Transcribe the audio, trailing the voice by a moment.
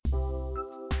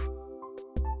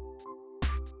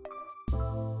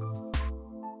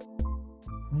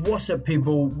What's up,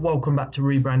 people? Welcome back to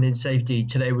Rebranding Safety.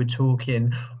 Today we're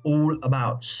talking all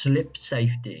about slip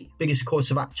safety, biggest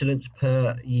cause of accidents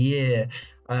per year.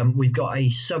 We've got a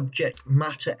subject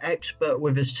matter expert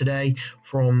with us today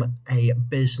from a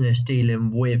business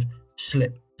dealing with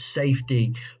slip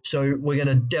safety. So we're going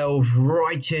to delve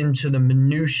right into the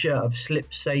minutiae of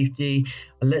slip safety.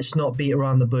 And let's not beat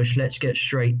around the bush. Let's get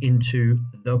straight into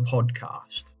the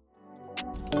podcast.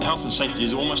 Health and safety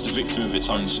is almost a victim of its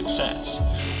own success.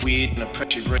 We're in a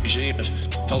oppressive regime of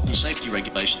health and safety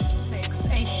regulations.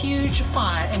 A huge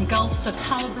fire engulfs a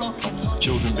tower block in...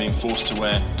 Children being forced to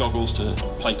wear goggles to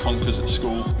play conkers at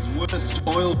school. Worst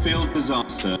oil field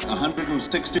disaster,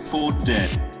 164 dead.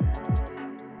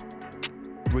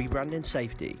 Rebranding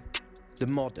Safety, the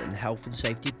modern health and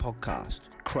safety podcast,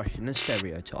 crushing the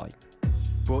stereotype.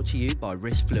 Brought to you by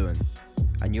Risk Fluent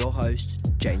and your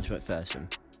host, James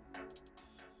McPherson.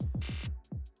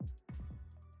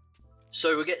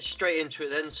 So we'll get straight into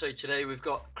it then. So today we've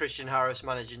got Christian Harris,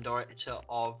 Managing Director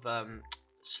of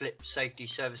Slip Safety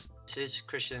Services.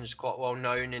 Christian's quite well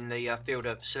known in the field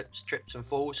of slips, trips and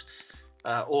falls.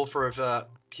 Author of a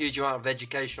huge amount of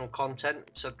educational content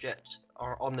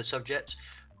on the subject,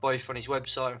 both on his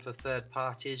website and for third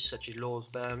parties such as law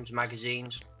firms,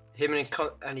 magazines. Him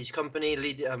and his company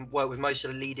work with most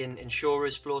of the leading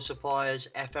insurers, floor suppliers,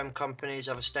 FM companies,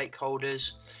 other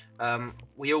stakeholders.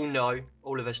 We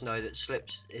all of us know that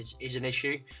slips is an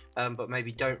issue, but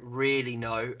maybe don't really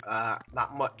know that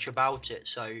much about it.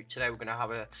 So today we're going to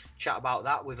have a chat about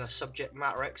that with a subject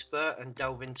matter expert and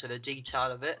delve into the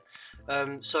detail of it.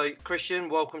 So Christian,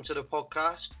 welcome to the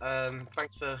podcast.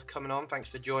 Thanks for coming on. Thanks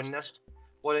for joining us.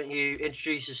 Why don't you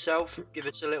introduce yourself, give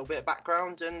us a little bit of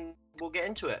background, and we'll get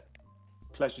into it.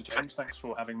 Pleasure, James. Thanks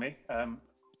for having me.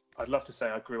 I'd love to say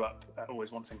I grew up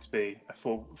always wanting to be a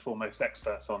foremost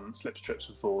expert on slips, trips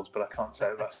and falls, but I can't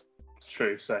say that's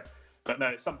true. But no,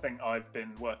 it's something I've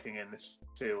been working in this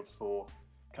field for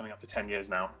coming up to 10 years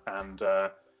now. And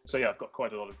I've got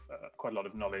quite a lot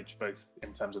of knowledge, both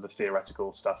in terms of the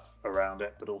theoretical stuff around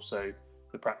it, but also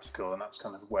the practical. And that's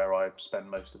kind of where I spend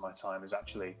most of my time, is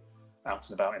actually out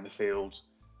and about in the field,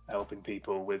 helping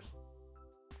people with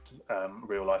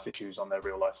real life issues on their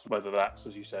real life, whether that's,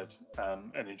 as you said,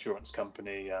 an insurance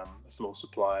company, a floor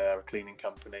supplier, a cleaning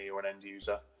company, or an end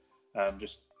user,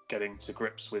 just getting to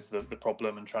grips with the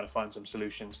problem and trying to find some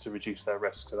solutions to reduce their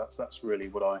risk. So that's really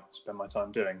what I spend my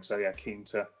time doing. So yeah, keen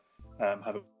to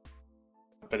have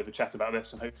a bit of a chat about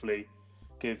this and hopefully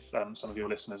give some of your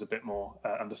listeners a bit more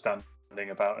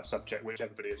understanding about a subject which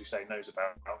everybody, as you say, knows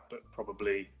about, but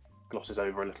probably glosses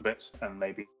over a little bit and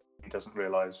maybe doesn't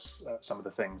realise some of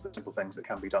the simple things that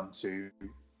can be done to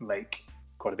make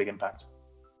quite a big impact.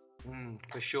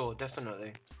 For sure,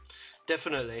 definitely.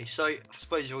 So I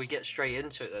suppose we get straight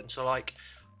into it then. So like,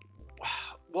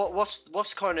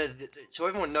 what's kind of so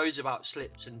everyone knows about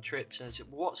slips and trips, and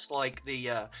what's like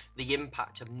the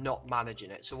impact of not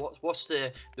managing it? So what's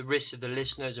the risk of the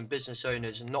listeners and business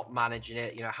owners not managing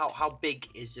it? You know, how big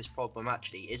is this problem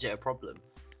actually? Is it a problem?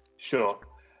 Sure.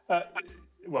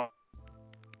 Well,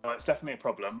 it's definitely a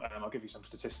problem. I'll give you some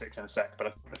statistics in a sec,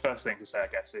 but the first thing to say, I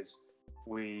guess, is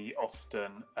we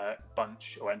often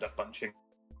end up bunching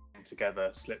together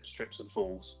slips, trips and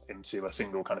falls into a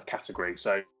single kind of category.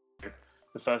 So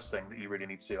the first thing that you really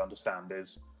need to understand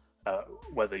is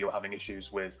whether you're having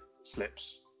issues with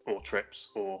slips or trips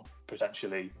or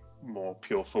potentially more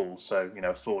pure falls. So, you know,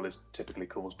 a fall is typically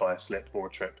caused by a slip or a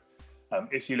trip.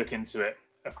 If you look into it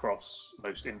across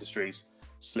most industries,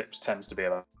 slips tends to be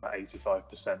about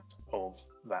 85% of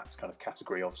that kind of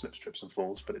category of slips, trips and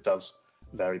falls, but it does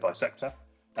vary by sector.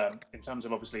 In terms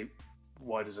of obviously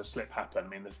why does a slip happen? I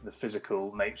mean, the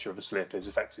physical nature of a slip is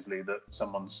effectively that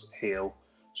someone's heel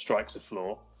strikes a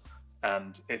floor,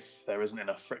 and if there isn't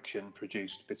enough friction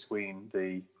produced between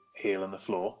the heel and the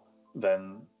floor,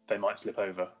 then they might slip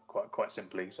over quite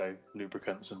simply. So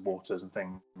lubricants and waters and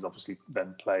things obviously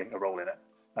then play a role in it.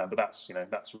 But that's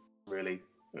really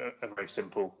a very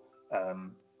simple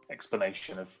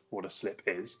explanation of what a slip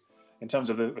is. In terms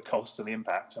of the costs and the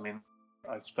impact, I mean,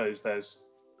 I suppose there's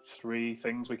three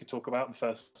things we could talk about. The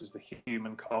first is the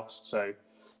human cost. So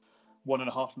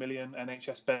 1.5 million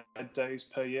NHS bed days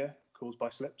per year caused by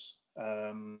slips.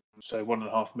 So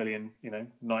 1.5 million,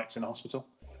 nights in hospital.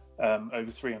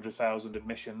 Over 300,000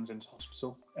 admissions into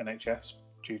hospital, NHS,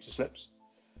 due to slips.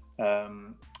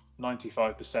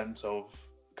 95% of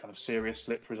kind of serious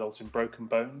slip results in broken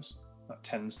bones. That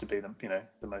tends to be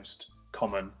the most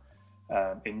common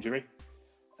injury.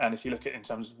 And if you look at in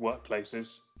terms of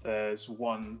workplaces, there's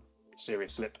one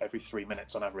serious slip every 3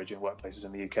 minutes on average in workplaces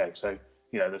in the UK. So,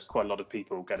 there's quite a lot of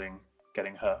people getting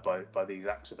getting hurt by these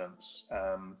accidents.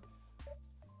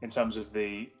 In terms of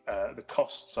the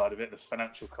cost side of it, the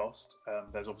financial cost,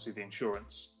 there's obviously the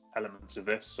insurance element of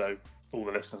this. So all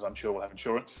the listeners, I'm sure, will have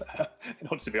insurance in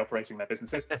order to be operating their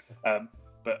businesses.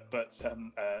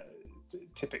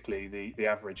 Typically, the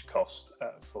average cost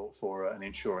for an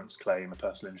insurance claim, a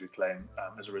personal injury claim,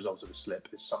 as a result of a slip,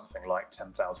 is something like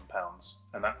 £10,000,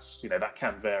 and that's that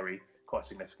can vary quite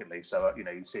significantly. So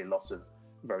you see a lot of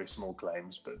very small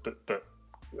claims, but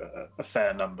a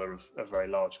fair number of very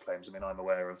large claims. I mean, I'm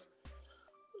aware of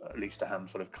at least a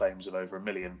handful of claims of over £1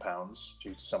 million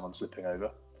due to someone slipping over.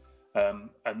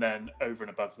 And then over and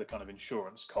above the kind of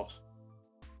insurance cost,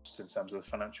 in terms of the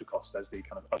financial cost, there's the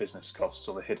kind of business costs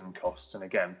or the hidden costs. And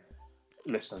again,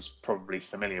 listeners probably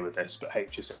familiar with this, but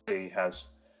HSE has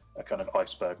a kind of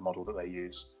iceberg model that they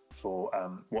use for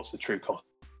what's the true cost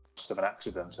of an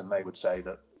accident. And they would say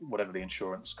that whatever the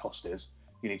insurance cost is,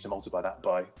 you need to multiply that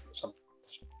by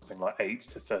something like 8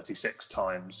 to 36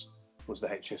 times was the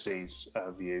HSE's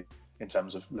view in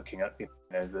terms of looking at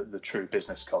the true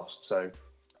business cost. So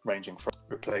ranging from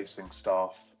replacing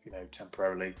staff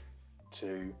temporarily,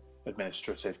 to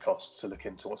administrative costs to look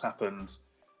into what's happened,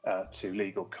 to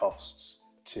legal costs,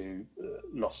 to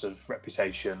loss of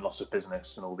reputation, loss of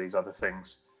business, and all these other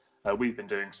things. We've been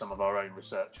doing some of our own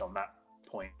research on that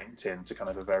point into kind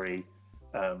of a very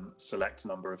select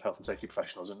number of health and safety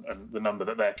professionals, and the number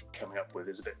that they're coming up with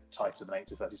is a bit tighter than 8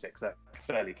 to 36. They're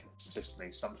fairly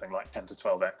consistently something like 10 to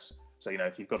 12x. So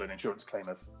if you've got an insurance claim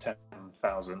of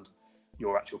 10,000,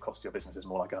 your actual cost to your business is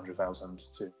more like 100,000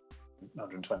 to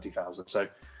 120,000. So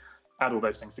add all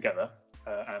those things together,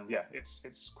 and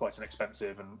it's quite an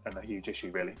expensive and a huge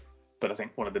issue, really. But I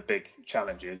think one of the big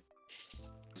challenges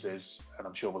is, and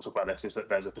I'm sure we'll talk about this, is that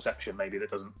there's a perception maybe that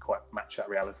doesn't quite match that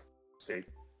reality.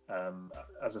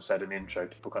 As I said in the intro,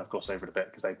 people kind of gloss over it a bit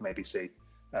because they maybe see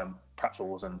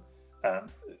pratfalls and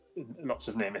lots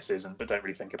of near misses, but don't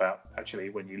really think about actually,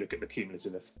 when you look at the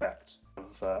cumulative effect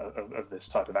of this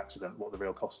type of accident, what the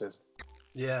real cost is.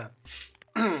 Yeah.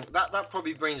 that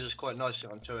probably brings us quite nicely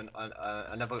onto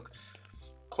another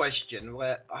question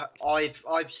where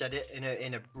I've said it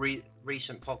in a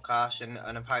recent podcast, and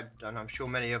I've had, and I'm sure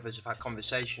many others have had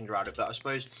conversations around it, but I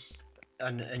suppose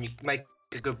and you make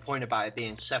a good point about it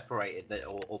being separated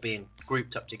or being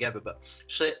grouped up together, but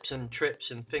slips and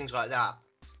trips and things like that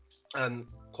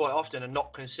quite often are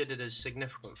not considered as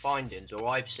significant findings, or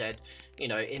I've said,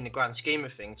 in the grand scheme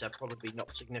of things, they're probably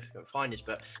not significant findings,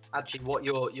 but actually what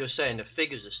you're saying, the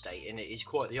figures are stating, it is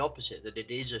quite the opposite, that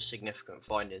it is a significant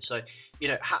finding. So,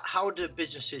 how do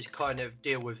businesses kind of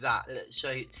deal with that?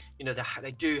 So,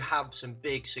 they do have some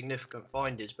big significant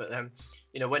findings, but then,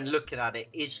 when looking at it,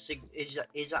 is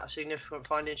that a significant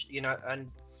finding? And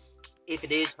if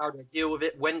it is, how do they deal with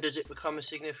it? When does it become a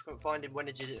significant finding? When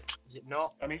is it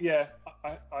not? I mean,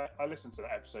 I listened to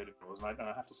that episode of yours, and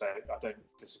I have to say I don't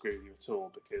disagree with you at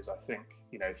all, because I think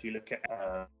if you look at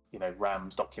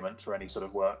RAM's document for any sort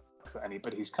of work that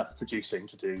anybody's kind of producing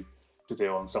to do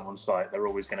on someone's site, they're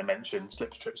always going to mention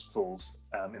slips, trips, falls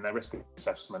in their risk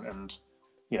assessment, and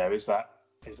is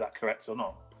that correct or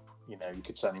not? You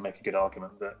could certainly make a good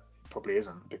argument that it probably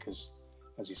isn't, because,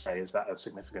 as you say, is that a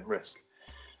significant risk?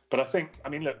 But I think,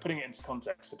 look, putting it into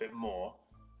context a bit more,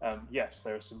 yes,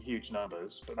 there are some huge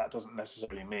numbers, but that doesn't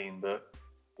necessarily mean that.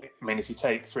 If you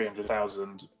take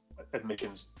 300,000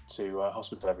 admissions to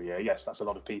hospital every year, yes, that's a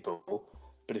lot of people.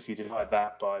 But if you divide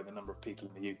that by the number of people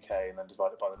in the UK, and then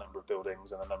divide it by the number of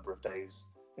buildings and the number of days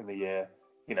in the year,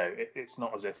 it's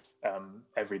not as if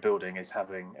every building is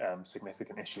having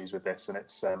significant issues with this, and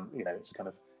it's it's a kind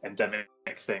of endemic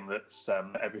thing that's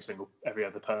every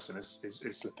other person is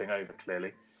slipping over,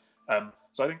 clearly.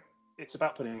 So I think it's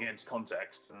about putting it into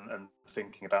context and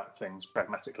thinking about things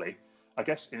pragmatically. I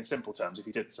guess in simple terms, if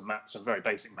you did some very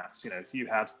basic maths, if you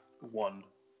had one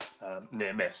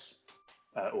near miss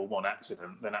or one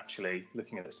accident, then actually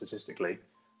looking at it statistically,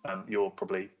 you're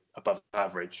probably above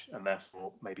average, and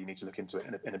therefore maybe you need to look into it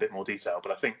in a bit more detail.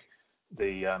 But I think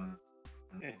in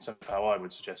terms of how I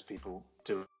would suggest people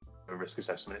do a risk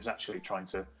assessment, is actually trying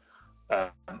to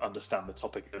understand the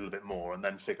topic a little bit more, and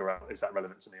then figure out, is that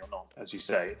relevant to me or not? As you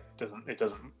say, it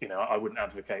doesn't. I wouldn't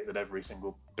advocate that every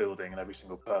single building and every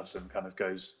single person kind of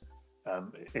goes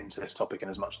into this topic in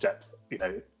as much depth,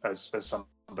 as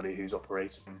somebody who's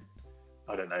operating,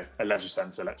 I don't know, a leisure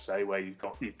centre, let's say, where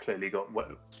you've clearly got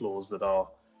floors that are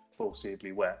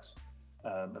foreseeably wet,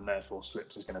 and therefore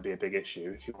slips is going to be a big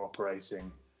issue. If you're operating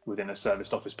within a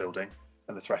serviced office building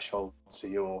and the threshold to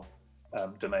your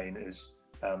domain is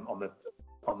on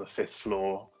the 5th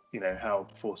floor, how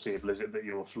foreseeable is it that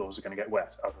your floors are going to get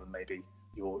wet, other than maybe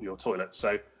your toilet?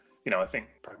 So I think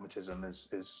pragmatism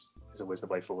is always the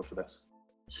way forward for this.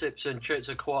 Slips and trips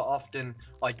are quite often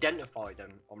identified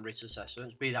on risk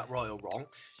assessments, be that right or wrong.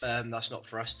 That's not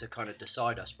for us to kind of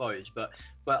decide, I suppose. But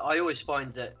I always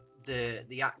find that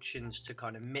the actions to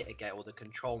kind of mitigate, or the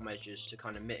control measures to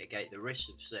kind of mitigate the risk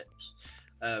of slips,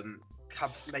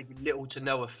 have maybe little to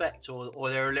no effect, or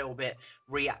they're a little bit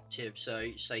reactive. So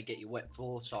say get your wet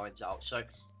floor signs out. So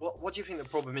what do you think the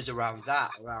problem is around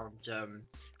that? Around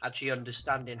actually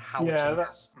understanding how to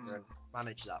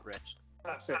manage that risk?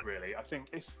 That's it, really. I think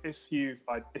if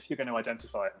you're going to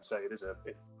identify it and say it is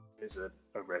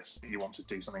a risk that you want to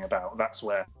do something about, that's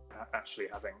where actually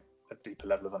having a deeper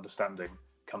level of understanding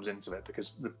comes into it.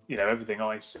 Because everything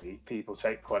I see, people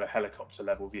take quite a helicopter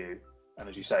level view, and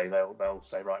as you say, they'll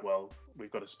say, right, well,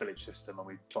 we've got a spillage system and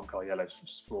we plonk our yellow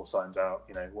floor signs out.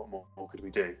 What more could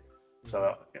we do?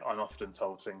 So I'm often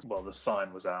told things. Well, the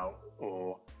sign was out,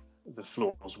 or the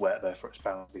floor was wet, therefore it's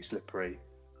bound to be slippery.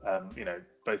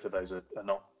 Both of those are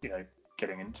not,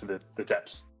 getting into the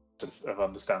depths of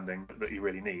understanding that you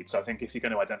really need. So I think if you're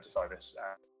going to identify this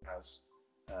as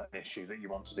an issue that you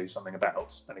want to do something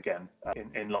about, and again,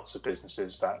 in lots of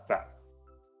businesses that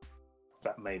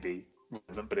may be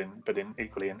relevant, but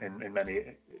equally in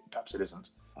many, perhaps it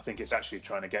isn't. I think it's actually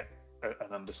trying to get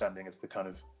an understanding of the kind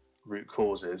of root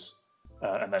causes,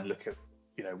 and then look at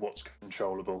what's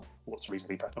controllable, what's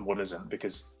reasonably and what isn't,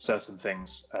 because certain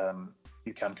things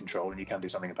you can control and you can do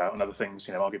something about, and other things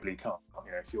arguably you can't.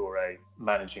 If you're a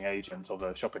managing agent of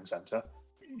a shopping centre,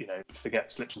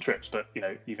 forget slips and trips, but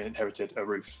you've inherited a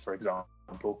roof, for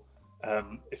example.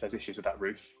 If there's issues with that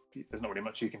roof, there's not really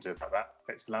much you can do about that.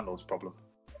 It's the landlord's problem.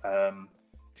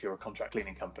 If you're a contract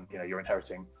cleaning company, you're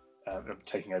inheriting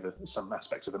taking over some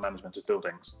aspects of the management of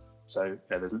buildings. So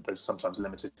there's sometimes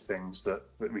limited things that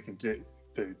we can do,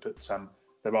 but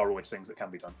there are always things that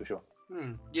can be done for sure.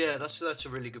 Yeah, that's a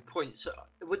really good point. So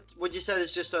would you say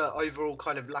there's just an overall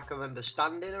kind of lack of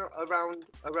understanding around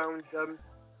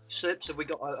slips?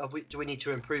 Do we need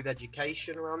to improve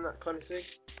education around that kind of thing?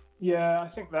 Yeah, I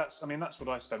think that's what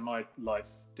I spend my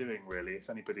life doing, really. If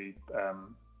anybody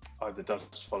either does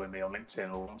follow me on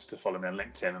LinkedIn or wants to follow me on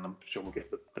LinkedIn, and I'm sure we'll give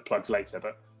the plugs later,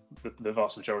 but the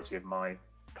vast majority of my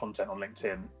content on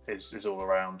LinkedIn is all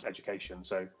around education.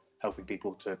 So helping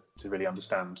people to really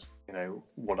understand,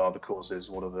 what are the causes,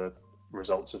 what are the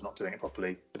results of not doing it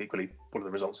properly, but equally, what are the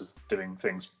results of doing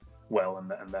things well,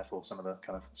 and therefore some of the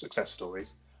kind of success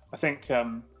stories. I think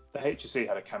the HSE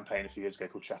had a campaign a few years ago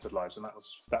called Shattered Lives, and that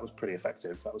was pretty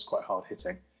effective. That was quite hard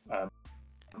hitting.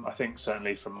 I think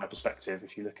certainly from my perspective,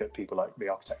 if you look at people like the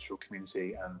architectural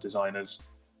community and designers,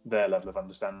 their level of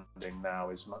understanding now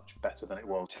is much better than it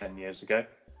was 10 years ago.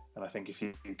 And I think if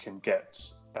you can get,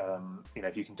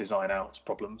 if you can design out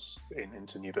problems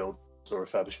into new builds or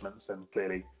refurbishments, then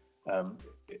clearly,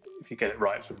 if you get it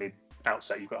right from the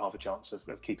outset, you've got half a chance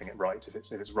of keeping it right. If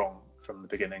it's wrong from the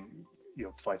beginning,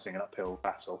 you're fighting an uphill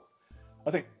battle.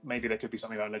 I think maybe there could be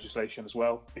something about legislation as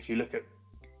well. If you look at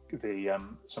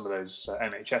some of those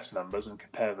NHS numbers and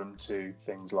compare them to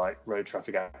things like road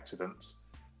traffic accidents,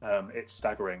 it's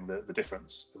staggering the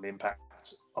difference and the impact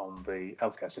on the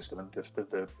healthcare system and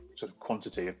the sort of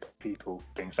quantity of people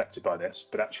being affected by this.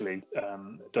 But actually,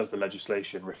 does the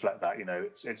legislation reflect that?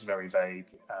 It's very vague.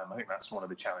 I think that's one of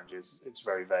the challenges. It's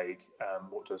very vague.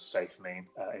 What does safe mean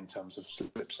in terms of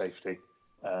slip safety?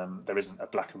 There isn't a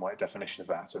black and white definition of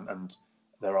that, and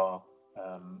there are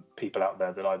people out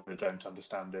there that either don't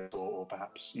understand it, or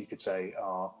perhaps you could say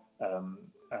are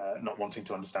not wanting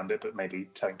to understand it, but maybe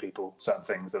telling people certain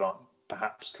things that aren't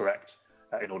perhaps correct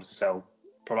in order to sell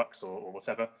products or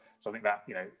whatever. So I think that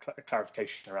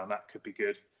clarification around that could be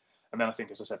good. And then I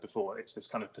think, as I said before, it's this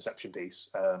kind of perception piece,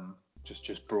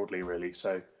 just broadly really.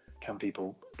 So can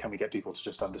we get people to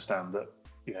just understand that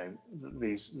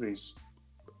these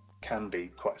can be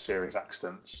quite serious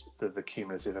accidents, that the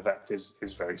cumulative effect is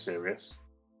very serious,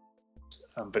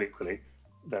 but equally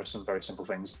there are some very simple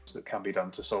things that can be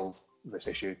done to solve this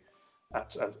issue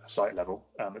at a site level.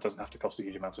 It doesn't have to cost a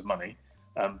huge amount of money,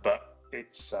 but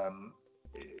it's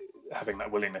having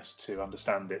that willingness to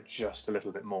understand it just a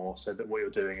little bit more, so that what you're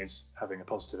doing is having a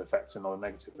positive effect and not a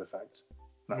negative effect.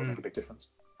 That would make a big difference.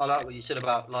 I like what you said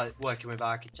about like working with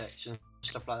architects and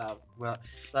stuff like that. Well,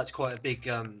 that's quite a big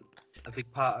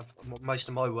part of most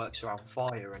of my work's around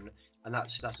fire, and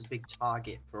that's a big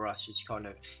target for us, is kind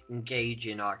of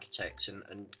engaging architects and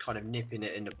kind of nipping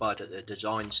it in the bud at the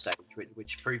design stage,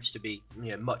 which proves to be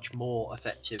much more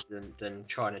effective than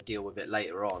trying to deal with it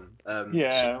later on.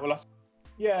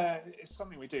 It's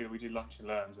something we do. We do lunch and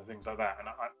learns and things like that. And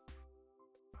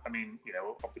I mean,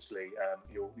 obviously,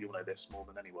 you'll know this more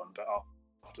than anyone, but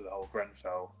after the whole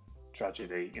Grenfell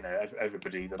tragedy.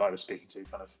 Everybody that I was speaking to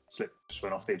kind of slips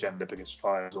went off the agenda because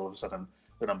fire was all of a sudden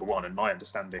the number one. And my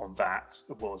understanding on that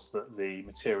was that the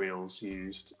materials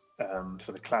used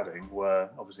for the cladding were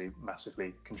obviously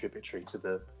massively contributory to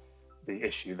the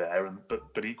issue there,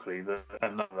 but equally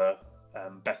another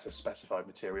better specified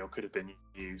material could have been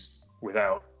used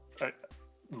without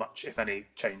much, if any,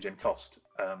 change in cost,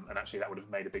 and actually that would have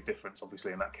made a big difference,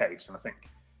 obviously, in that case. And I think,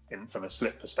 from a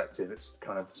slip perspective, it's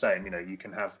kind of the same. You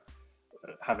can have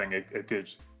having a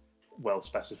good,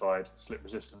 well-specified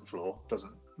slip-resistant floor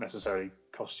doesn't necessarily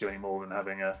cost you any more than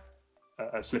having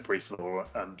a slippery floor.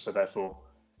 So therefore,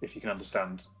 if you can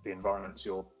understand the environments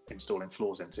you're installing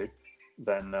floors into,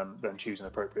 then choose an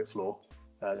appropriate floor.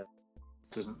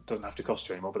 Doesn't have to cost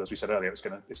you anymore, but as we said earlier, it's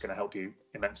gonna help you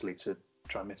immensely to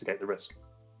try and mitigate the risk.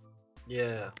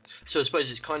 Yeah. So I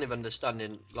suppose it's kind of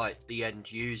understanding like the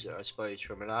end user, I suppose,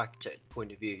 from an architect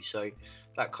point of view. So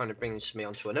that kind of brings me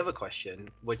on to another question,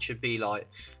 which would be like,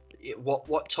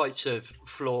 what types of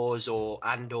floors or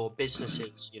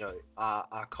businesses,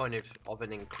 are kind of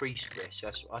an increased risk?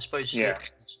 I suppose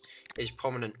slips is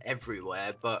prominent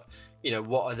everywhere, but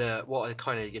what are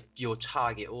kind of your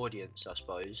target audience, I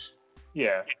suppose?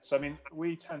 Yeah. So I mean,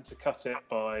 we tend to cut it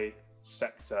by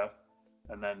sector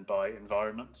and then by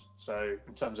environment. So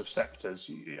in terms of sectors,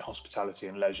 hospitality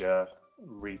and leisure,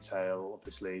 retail,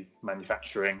 obviously,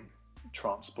 manufacturing,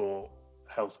 transport,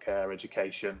 healthcare,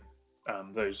 education,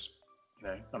 those,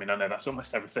 I know that's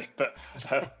almost everything, but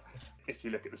if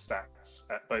you look at the stats,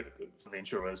 both from the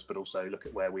insurers, but also look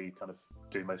at where we kind of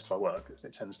do most of our work,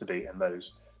 it tends to be in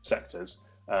those sectors.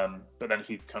 But then if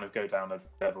you kind of go down a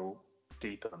level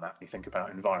deeper than that, you think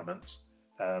about environments.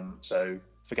 So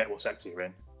forget what sector you're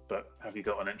in, but have you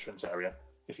got an entrance area?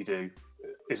 If you do,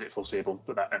 is it foreseeable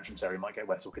that entrance area might get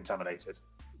wet or contaminated?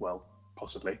 Well,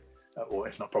 possibly, or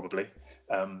if not, probably.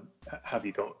 Have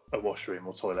you got a washroom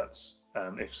or toilets?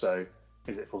 If so,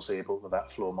 is it foreseeable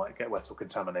that floor might get wet or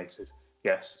contaminated?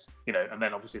 Yes. And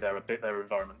then obviously there are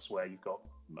environments where you've got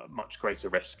much greater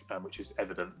risk, which is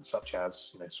evident, such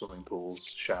as swimming pools,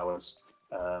 showers,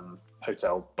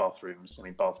 hotel bathrooms.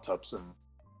 Bathtubs and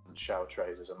shower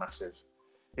trays is a massive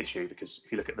issue, because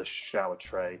if you look at the shower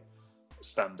tray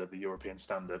standard, the European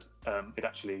standard, it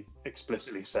actually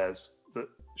explicitly says that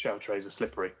shower trays are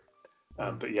slippery,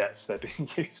 but yet they're being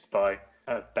used by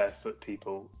barefoot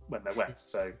people when they're wet.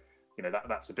 So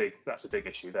that's a big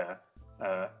issue there.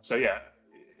 So yeah,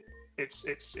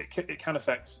 it can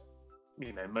affect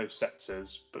most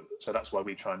sectors, but so that's why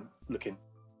we try and look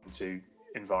into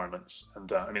environments.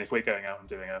 And if we're going out and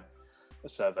doing a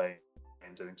survey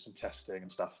and doing some testing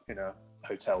and stuff in a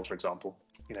hotel, for example,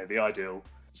 the ideal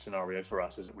scenario for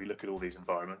us is that we look at all these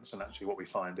environments, and actually what we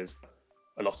find is that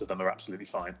a lot of them are absolutely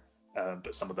fine,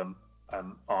 but some of them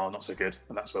are not so good,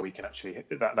 and that's where we can actually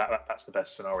that's the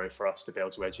best scenario for us to be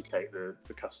able to educate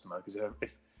the customer. Because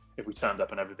if we turned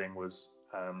up and everything was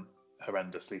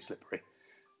horrendously slippery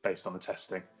based on the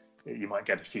testing, you might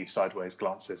get a few sideways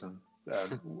glances and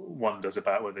wonders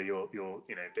about whether you're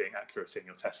being accurate in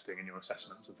your testing and your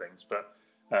assessments and things. But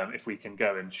if we can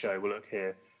go and show, well, look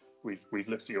here, we've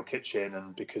looked at your kitchen,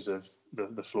 and because of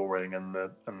the flooring and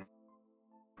the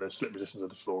slip resistance of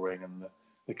the flooring and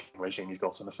the cleaning regime you've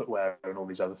got and the footwear and all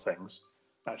these other things,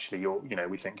 actually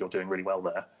we think you're doing really well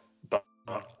there, but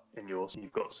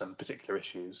you've got some particular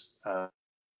issues.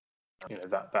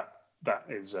 That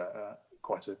is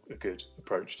quite a good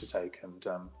approach to take. And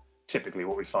typically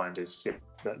what we find is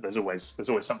that there's always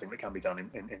something that can be done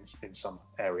in some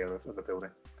area of a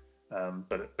building.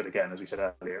 But again, as we said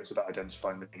earlier, it's about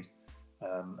identifying the need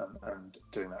and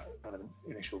doing that kind of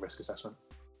initial risk assessment.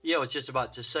 Yeah, I was just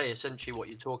about to say, essentially what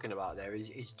you're talking about there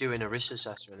is doing a risk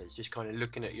assessment. It's just kind of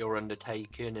looking at your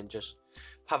undertaking and just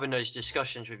having those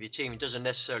discussions with your team. It doesn't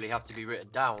necessarily have to be written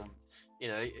down,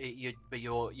 but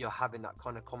you're having that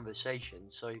kind of conversation.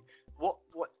 So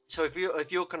so if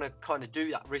you're going to kind of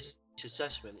do that risk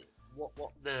assessment,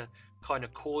 what the kind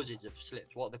of causes of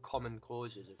slips? What are the common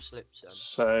causes of slips?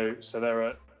 So there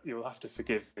are. You'll have to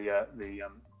forgive the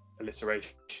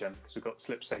alliteration, because we've got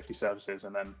slip safety services,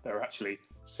 and then there are actually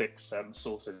 6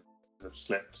 sources of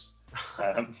slips.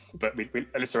 But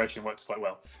alliteration works quite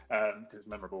well because it's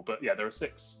memorable. But yeah, there are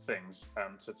 6 things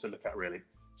to look at, really.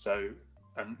 So,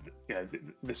 and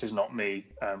this is not me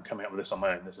coming up with this on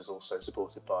my own. This is also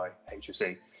supported by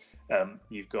HSE.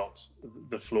 You've got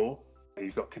the floor.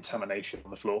 You've got contamination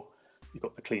on the floor. You've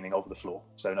got the cleaning of the floor.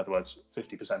 So in other words,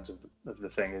 50% of the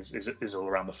thing is all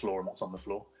around the floor and what's on the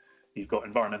floor. You've got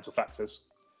environmental factors.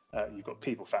 You've got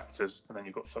people factors, and then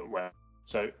you've got footwear.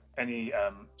 So any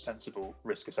sensible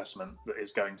risk assessment that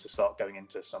is going to start going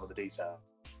into some of the detail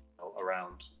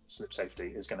around slip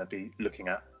safety is going to be looking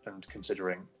at and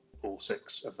considering all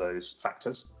 6 of those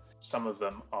factors. Some of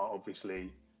them are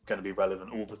obviously going to be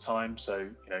relevant all the time. So,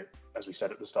 as we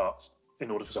said at the start,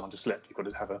 in order for someone to slip, you've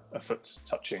got to have a foot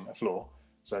touching a floor.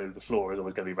 So the floor is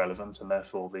always going to be relevant, and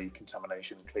therefore the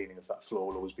contamination and cleaning of that floor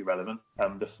will always be relevant.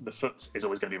 The foot is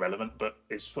always going to be relevant, but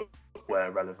is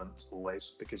footwear relevant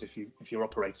always? Because if you're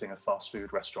operating a fast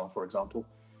food restaurant, for example,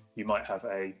 you might have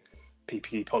a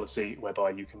PPE policy whereby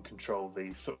you can control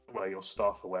the footwear your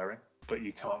staff are wearing, but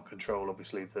you can't control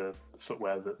obviously the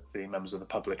footwear that the members of the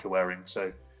public are wearing.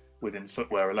 So within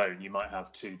footwear alone, you might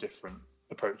have 2 different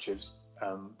approaches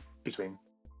between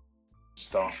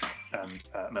staff and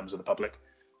members of the public.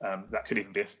 That could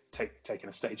even be taken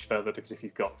a stage further, because if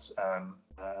you've got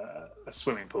a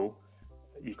swimming pool,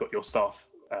 you've got your staff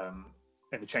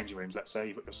in the changing rooms, let's say,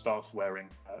 you've got your staff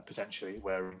potentially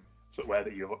wearing footwear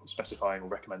that you're specifying or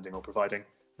recommending or providing.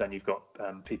 Then you've got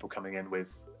people coming in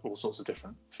with all sorts of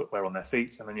different footwear on their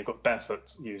feet, and then you've got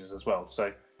barefoot users as well.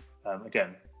 So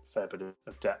again, fair bit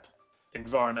of depth.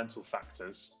 Environmental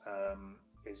factors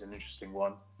is an interesting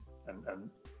one, and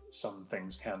some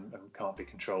things can and can't be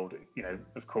controlled.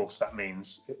 Of course, that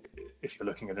means if you're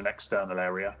looking at an external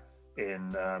area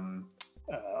in,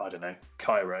 I don't know,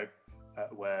 Cairo,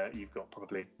 where you've got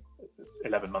probably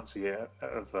 11 months a year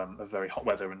of very hot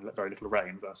weather and very little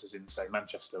rain, versus in, say,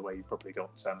 Manchester, where you've probably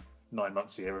got 9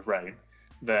 months a year of rain,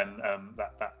 then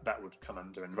that would come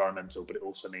under environmental. But it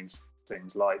also means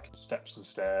things like steps and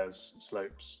stairs,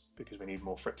 slopes, because we need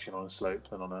more friction on a slope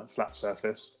than on a flat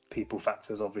surface. People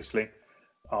factors, obviously.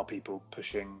 Are people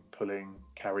pushing, pulling,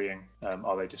 carrying?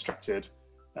 Are they distracted?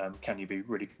 Can you be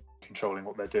really controlling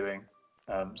what they're doing?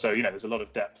 So there's a lot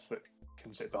of depth that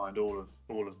can sit behind all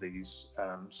of these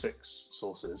 6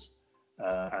 sources,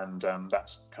 and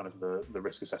that's kind of the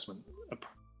risk assessment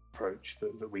approach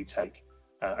that we take.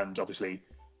 And obviously,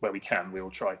 where we can, we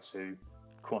will try to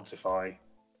quantify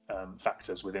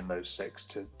factors within those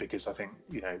 6 because I think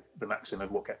the maximum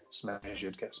of what gets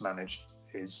measured gets managed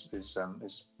is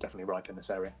definitely ripe in this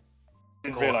area.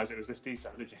 Didn't realise it was this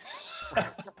detailed, did you?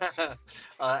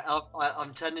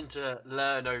 I'm tending to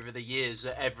learn over the years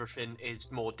that everything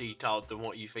is more detailed than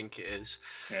what you think it is.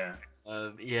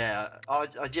 Yeah. I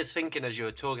was just thinking as you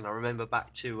were talking, I remember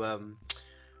back to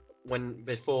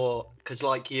because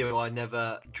like you, I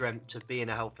never dreamt of being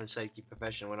a health and safety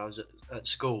professional when I was at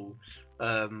school.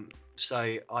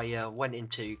 So I went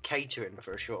into catering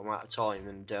for a short amount of time,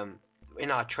 and in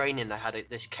our training they had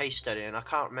this case study, and I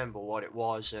can't remember what it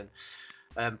was, and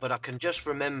but I can just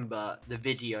remember the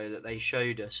video that they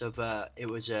showed us of it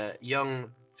was a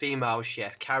young female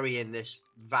chef carrying this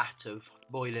vat of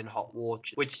boiling hot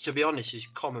water, which to be honest is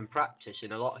common practice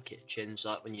in a lot of kitchens,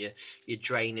 like when you're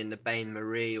draining the bain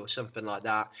marie or something like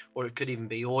that, or it could even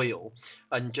be oil,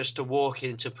 and just to walk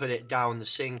in to put it down the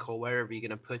sink or wherever you're going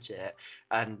to put it,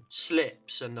 and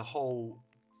slips and the whole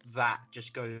vat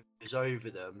just goes over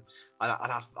them. And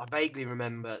I vaguely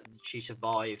remember she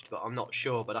survived, but I'm not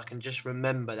sure. But I can just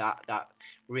remember that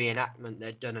reenactment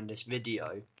they'd done in this video.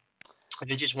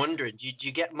 And I'm just wondering, do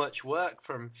you get much work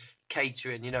from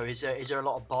catering? Is there a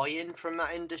lot of buy-in from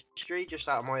that industry? Just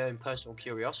out of my own personal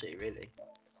curiosity, really.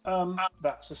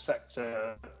 That's a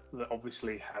sector that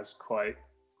obviously has quite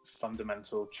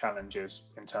fundamental challenges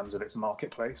in terms of its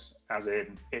marketplace, as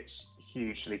in it's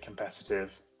hugely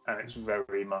competitive and it's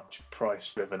very much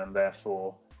price driven, and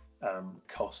therefore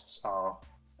costs are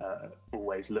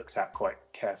always looked at quite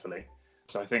carefully.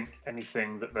 So I think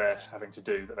anything that they're having to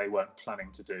do that they weren't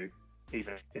planning to do,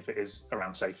 even if it is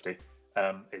around safety,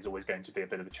 is always going to be a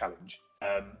bit of a challenge.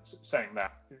 Saying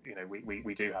that,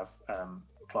 we do have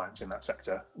clients in that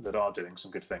sector that are doing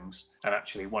some good things, and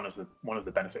actually one of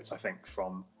the benefits I think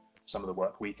from some of the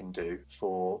work we can do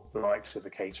for the likes of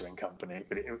a catering company,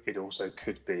 but it also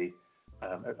could be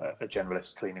a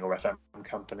generalist cleaning or FM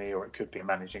company, or it could be a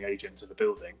managing agent of a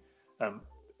building.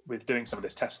 With doing some of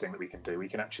this testing that we can do, we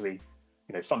can actually,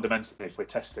 fundamentally, if we're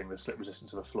testing the slip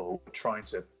resistance of a floor, what we're trying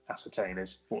to ascertain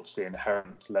is what's the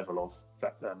inherent level of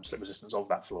that slip resistance of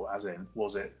that floor, as in,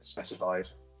 was it specified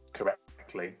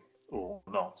correctly or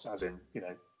not, as in,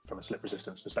 from a slip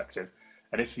resistance perspective.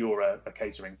 And if you're a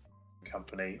catering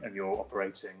company and you're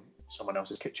operating someone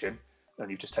else's kitchen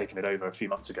and you've just taken it over a few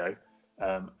months ago,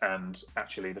 and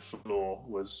actually the floor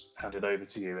was handed over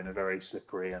to you in a very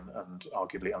slippery and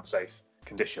arguably unsafe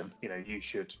condition, you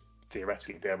should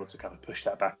theoretically be able to kind of push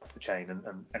that back up the chain,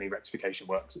 and any rectification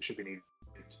works that should be needed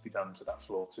to be done to that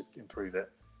floor to improve it,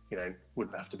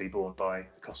 wouldn't have to be borne by,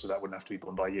 the cost of that wouldn't have to be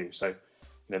borne by you. So,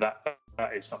 that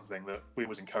is something that we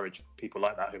always encourage people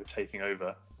like that who are taking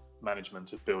over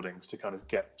management of buildings to kind of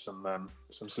get some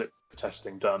slip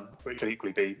testing done. It could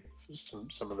equally be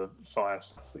some of the fire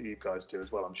stuff that you guys do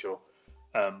as well, I'm sure.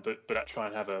 But I try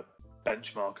and have a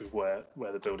benchmark of where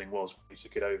the building was when you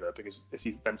took it over, because if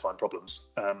you then find problems,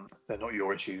 they're not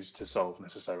your issues to solve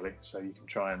necessarily. So you can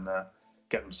try and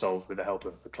get them solved with the help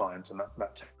of the client, and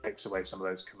that takes away some of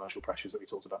those commercial pressures that we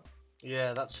talked about.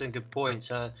 Yeah, that's a good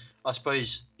point. I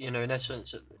suppose, in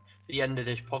essence, at the end of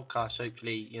this podcast,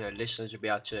 hopefully, listeners will be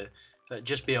able to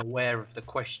just be aware of the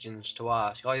questions to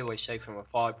ask. I always say, from a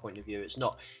fire point of view, it's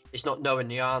not knowing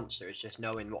the answer, it's just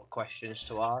knowing what questions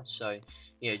to ask. So,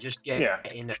 just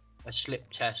getting a slip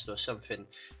test or something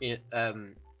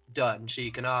done, so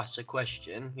you can ask the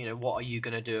question, what are you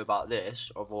going to do about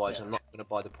this? Otherwise, I'm not going to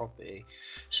buy the property.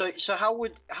 So how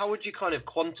would you kind of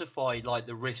quantify like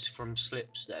the risk from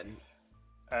slips then?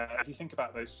 If you think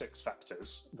about those 6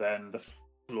 factors, then the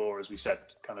floor, as we said,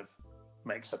 kind of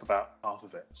makes up about half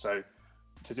of it. So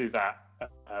to do that,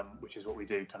 which is what we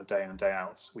do kind of day in and day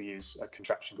out, we use a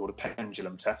contraption called a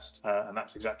pendulum test, and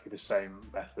that's exactly the same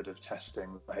method of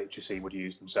testing the HSE would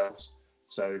use themselves.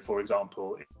 So, for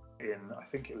example, in I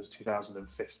think it was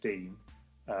 2015,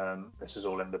 this is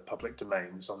all in the public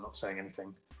domain, so I'm not saying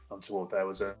anything untoward. There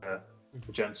was a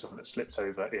gentleman that slipped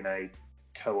over in a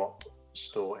Co-op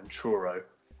store in Truro,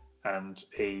 and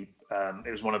it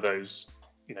was one of those,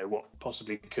 what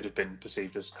possibly could have been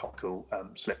perceived as comical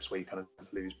slips, where you kind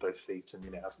of lose both feet, and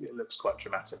it looks quite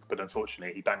dramatic. But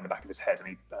unfortunately, he banged the back of his head, and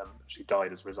he actually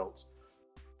died as a result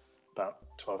about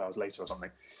 12 hours later or something.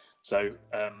 So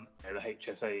the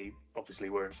HSA obviously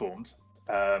were informed,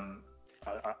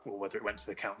 or whether it went to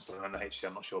the council and then the HSA,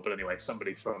 I'm not sure. But anyway,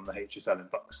 somebody from the HSL in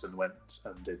Buxton went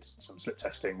and did some slip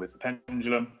testing with the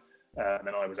pendulum, and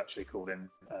then I was actually called in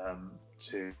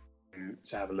to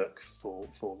have a look for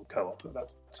the Co-op at that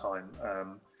time.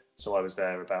 So I was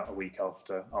there about a week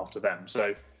after them.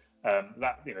 So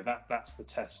that's the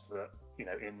test that,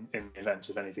 in the event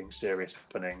of anything serious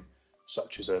happening,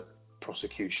 such as a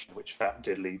prosecution, which that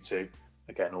did lead to,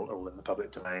 again, all in the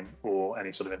public domain, or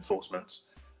any sort of enforcement,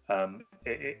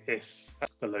 if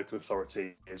the local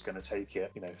authority is going to take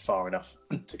it far enough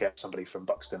to get somebody from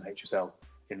Buxton HSL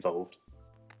involved,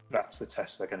 that's the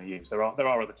test they're going to use. There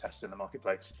are other tests in the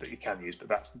marketplace that you can use, but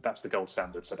that's the gold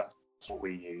standard, so that's what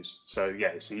we use. So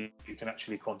you can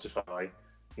actually quantify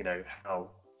how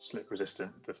slip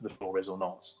resistant the floor is or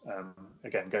not.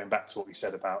 Again, going back to what we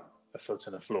said about a foot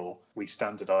and a floor, we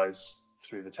standardize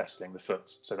through the testing the foot,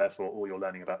 so therefore all you're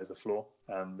learning about is the floor.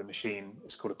 The machine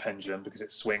is called a pendulum because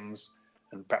it swings,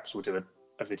 and perhaps we'll do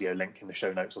a video link in the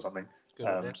show notes or something,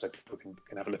 so people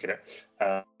can have a look at it.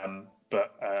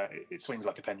 But it swings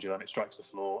like a pendulum. It strikes the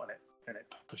floor, and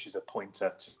it pushes a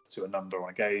pointer to a number on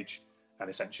a gauge, and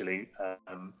essentially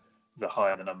the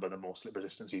higher the number, the more slip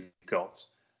resistance you've got,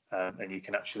 and you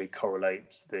can actually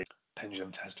correlate the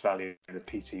pendulum test value, the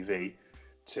PTV,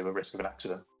 to a risk of an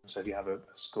accident. So if you have a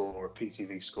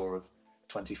PTV score of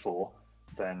 24,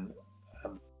 then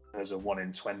there's a 1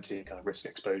 in 20 kind of risk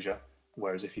exposure,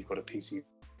 whereas if you've got a PTV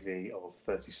of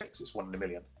 36, it's 1 in a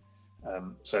million.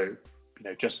 So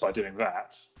just by doing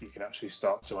that, you can actually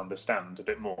start to understand a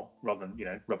bit more, rather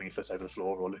than rubbing your foot over the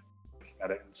floor or looking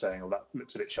at it and saying, "Oh, that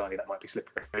looks a bit shiny, that might be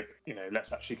slippery."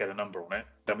 Let's actually get a number on it.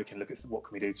 Then we can look at what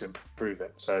can we do to improve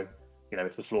it. So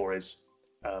if the floor is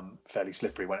fairly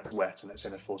slippery when it's wet and it's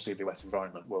in a foreseeably wet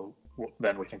environment, well,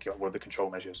 then we're thinking about what are the control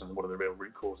measures and what are the real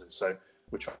root causes. So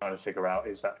we're trying to figure out,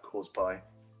 is that caused by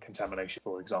contamination,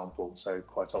 for example? So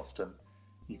quite often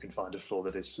you can find a floor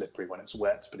that is slippery when it's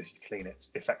wet, but if you clean it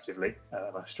effectively,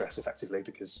 and I stress effectively,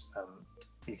 because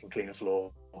you can clean a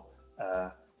floor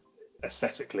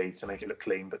aesthetically to make it look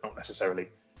clean, but not necessarily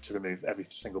to remove every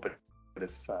single bit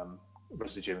of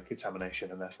residue and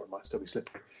contamination, and therefore it might still be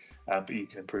slippery. But you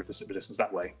can improve the slip resistance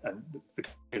that way. And the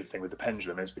good thing with the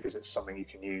pendulum is, because it's something you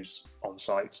can use on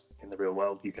site in the real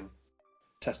world, you can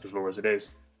test the floor as it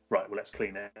is. Right, well, let's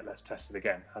clean it, let's test it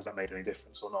again. Has that made any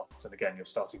difference or not? And again, you're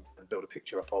starting to build a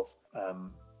picture up of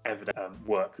evident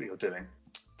work that you're doing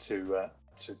to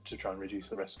try and reduce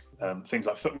the risk. Things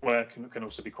like footwear can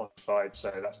also be quantified,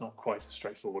 so that's not quite as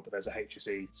straightforward, but there's a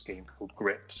HSE scheme called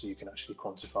GRIP, so you can actually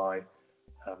quantify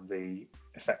the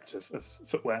effect of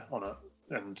footwear on it.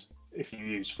 And if you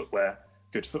use footwear,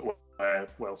 good footwear,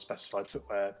 well-specified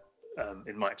footwear,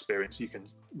 in my experience, you can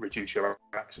reduce your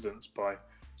accidents by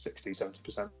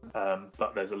 60-70%.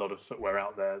 But there's a lot of footwear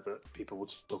out there that people will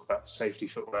talk about safety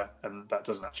footwear, and that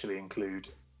doesn't actually include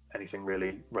anything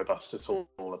really robust at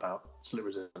all about slip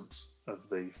resistance of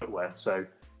the footwear. So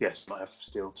yes, you might have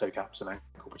steel toe caps and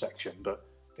ankle protection, but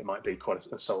it might be quite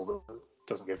a sole that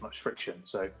doesn't give much friction.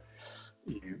 So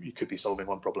you could be solving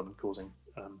one problem and causing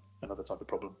another type of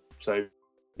problem. So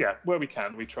yeah, where we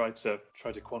can, we try to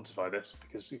quantify this,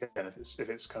 because again, if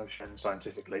it's kind of shown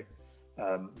scientifically,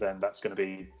 then that's going to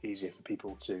be easier for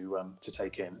people to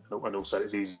take in, and also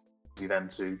it's easy then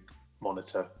to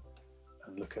monitor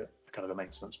and look at kind of a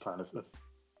maintenance plan of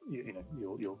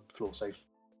your floor safety.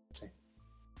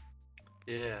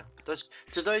 Yeah.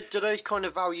 Do those kind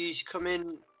of values come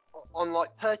in on like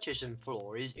purchasing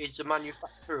floor? Is the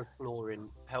manufacturer of flooring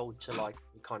held to like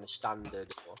the kind of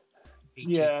standard, or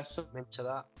Yeah, so into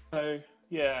that?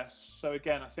 So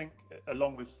again, I think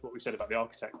along with what we said about the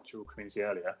architectural community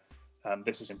earlier,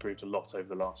 this has improved a lot over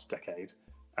the last decade,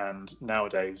 and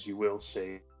nowadays you will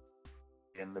see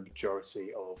in the majority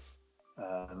of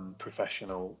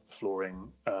professional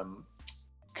flooring,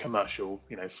 commercial,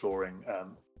 flooring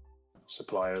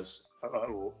suppliers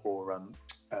or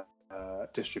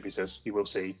distributors, you will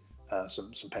see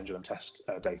some pendulum test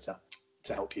data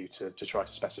to help you to try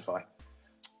to specify.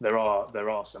 There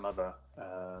are some other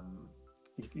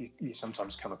you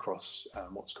sometimes come across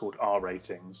what's called R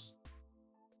ratings.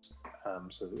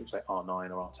 So it would say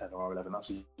R9 or R10 or R11. That's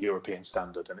a European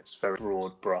standard, and it's very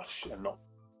broad brush and not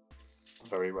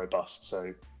very robust.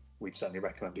 So we'd certainly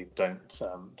recommend people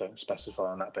don't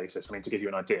specify on that basis. I mean, to give you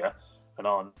an idea, an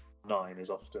R9 is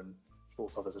often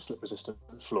thought of as a slip-resistant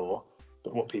floor,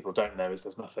 but what people don't know is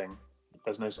there's no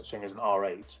such thing as an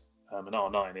R8. An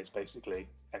R9 is basically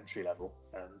entry level,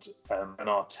 and an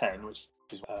R10, which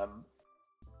is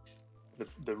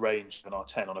the range of an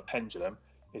R10 on a pendulum,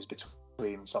 is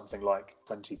between something like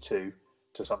 22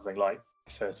 to something like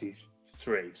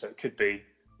 33. So it could be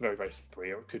very, very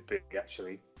slippery, or it could be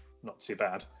actually not too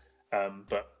bad,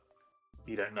 but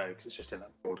you don't know because it's just in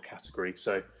that broad category.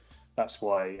 So that's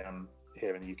why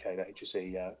here in the UK, the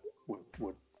HSE would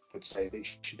say that you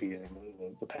should be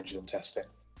using the pendulum testing.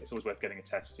 It's always worth getting a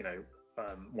test,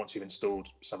 once you've installed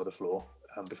some of the floor,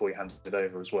 before you hand it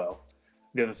over as well.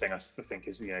 The other thing I think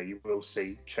is, you will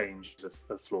see changes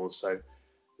of floors. So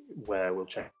wear will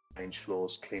change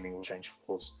floors, cleaning will change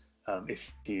floors.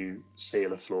 If you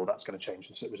seal a floor, that's going to change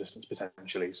the slip resistance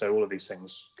potentially. So all of these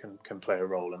things can play a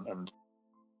role. And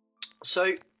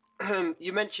so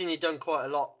you mentioned you've done quite a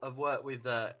lot of work with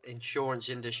the insurance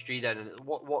industry then.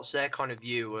 What's their kind of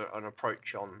view and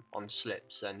approach on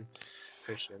slips then,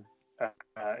 Christian?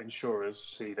 Insurers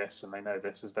see this, and they know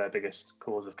this as their biggest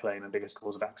cause of claim and biggest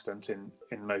cause of accident in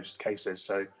most cases.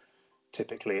 So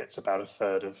typically it's about a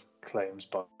third of claims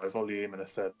by volume and a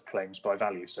third of claims by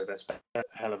value. So they spend a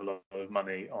hell of a lot of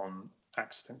money on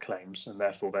accident claims, and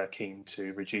therefore they're keen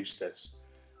to reduce this.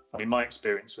 I mean, my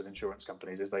experience with insurance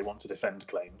companies is they want to defend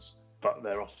claims, but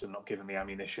they're often not given the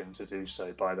ammunition to do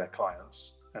so by their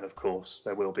clients. And of course,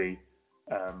 there will be,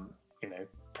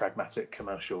 pragmatic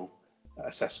commercial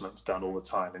assessments done all the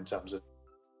time in terms of,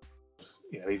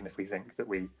 even if we think that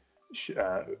we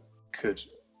could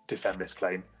defend this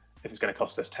claim, if it's going to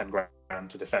cost us 10 grand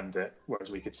to defend it, whereas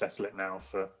we could settle it now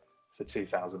for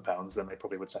 £2,000, then they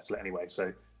probably would settle it anyway.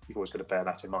 So you've always got to bear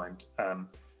that in mind.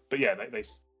 But yeah, they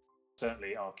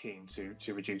certainly are keen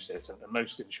to reduce it, and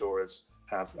most insurers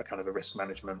have a kind of a risk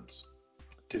management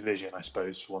division, I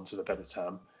suppose, for want of a better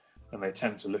term, and they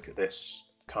tend to look at this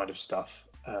kind of stuff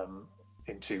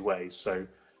in two ways. So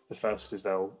the first is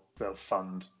they'll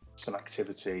fund some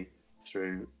activity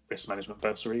through risk management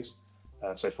bursaries.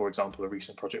 So for example, a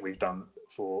recent project we've done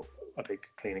for a big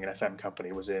cleaning and FM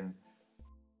company was in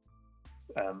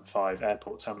 5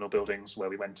 airport terminal buildings, where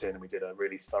we went in and we did a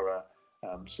really thorough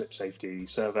slip safety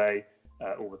survey,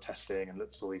 all the testing, and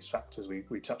looked at all these factors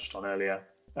we touched on earlier,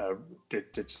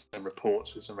 did some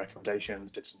reports with some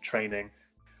recommendations, did some training,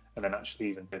 and then actually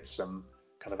even did some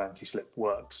kind of anti-slip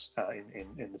works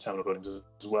in the terminal buildings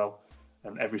as well.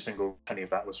 And every single penny of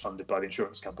that was funded by the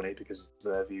insurance company, because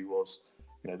their view was,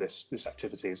 this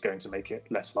activity is going to make it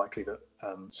less likely that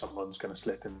someone's going to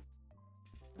slip in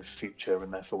the future,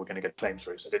 and therefore we're going to get a claim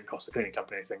through. So it didn't cost the cleaning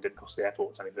company anything, didn't cost the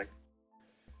airports anything,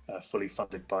 fully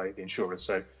funded by the insurers.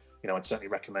 So, I'd certainly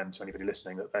recommend to anybody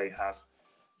listening that they have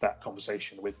that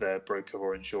conversation with their broker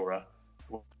or insurer,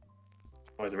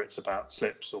 whether it's about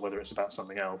slips or whether it's about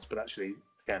something else. But actually,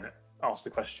 again, ask the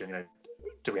question,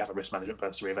 do we have a risk management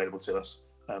bursary available to us?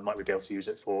 Might we be able to use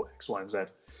it for X, Y, and Z?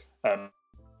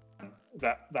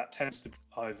 That tends to be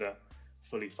either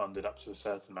fully funded up to a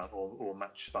certain amount or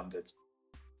match funded.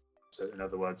 So in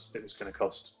other words, if it's going to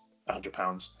cost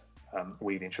 £100,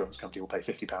 we, the insurance company, will pay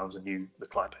 £50, and you, the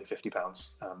client, pay £50.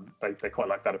 They quite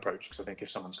like that approach, because I think if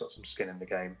someone's got some skin in the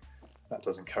game, that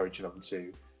does encourage them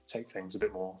to take things a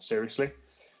bit more seriously.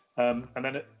 And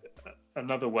then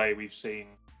another way we've seen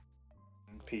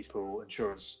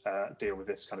insurers deal with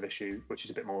this kind of issue, which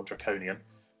is a bit more draconian,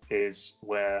 is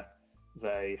where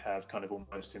they have kind of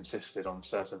almost insisted on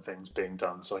certain things being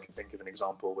done. So I can think of an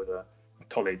example with a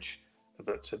college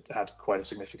that had quite a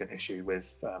significant issue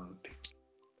with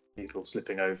people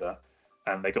slipping over,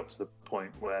 and they got to the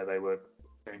point where they were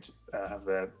going to have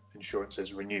their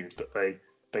insurances renewed, but they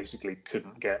basically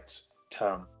couldn't get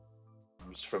terms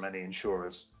from any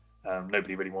insurers.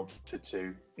 Nobody really wanted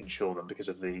to insure them because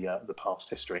of the past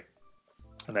history,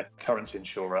 and their current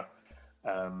insurer,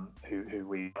 who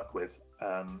we work with,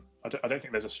 I don't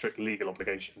think there's a strict legal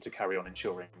obligation to carry on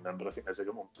insuring them, but I think there's a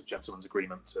gentleman's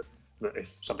agreement that if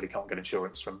somebody can't get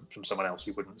insurance from someone else,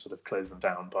 you wouldn't sort of close them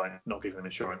down by not giving them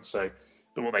insurance. So,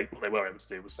 but what they were able to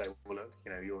do was say, well, look,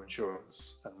 your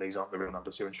insurance, and these aren't the real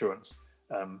numbers, your insurance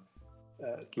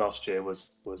last year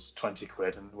was 20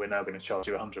 quid, and we're now going to charge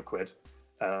you 100 quid,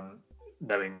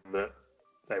 knowing that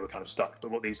they were kind of stuck.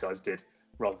 But what these guys did,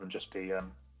 rather than just be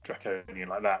draconian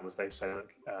like that, was they say,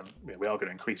 look, we are going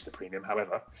to increase the premium.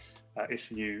 However,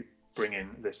 if you bring in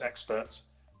this expert,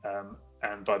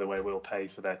 and by the way, we'll pay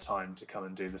for their time to come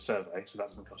and do the survey, so that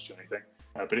doesn't cost you anything.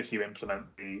 But if you implement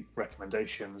the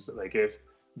recommendations that they give,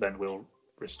 then we'll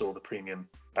restore the premium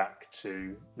back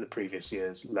to the previous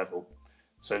year's level.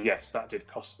 So yes, that did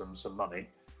cost them some money,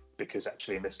 because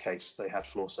actually in this case they had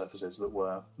floor surfaces that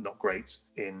were not great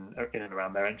in and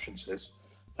around their entrances.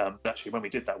 Actually, when we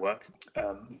did that work,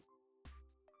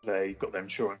 they got their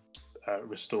insurance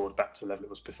restored back to the level it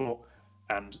was before,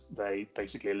 and they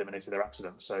basically eliminated their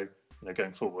accidents. So,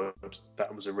 going forward,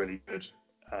 that was a really good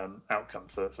outcome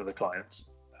for the client,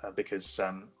 because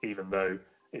even though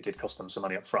it did cost them some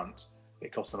money up front,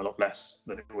 it cost them a lot less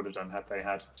than it would have done had they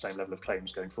had the same level of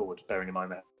claims going forward, bearing in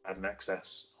mind they had an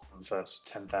excess on the first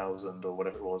 10,000 or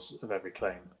whatever it was of every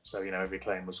claim. So, every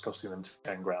claim was costing them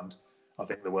 10 grand. I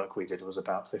think the work we did was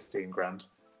about 15 grand,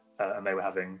 and they were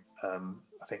having,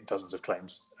 I think, dozens of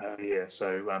claims a year.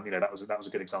 So, that was a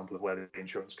good example of where the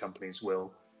insurance companies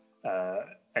will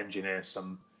engineer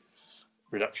some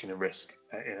reduction in risk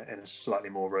in a slightly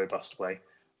more robust way.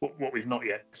 What we've not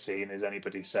yet seen is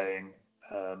anybody saying,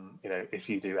 if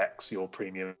you do X, your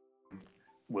premium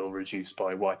will reduce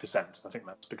by Y%. I think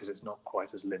that's because it's not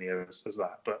quite as linear as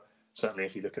that. But certainly,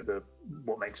 if you look at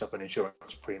what makes up an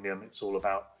insurance premium, it's all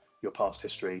about your past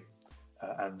history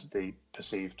and the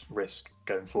perceived risk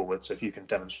going forward. So if you can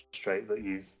demonstrate that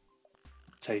you've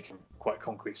taken quite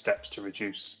concrete steps to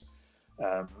reduce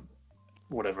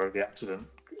whatever the accident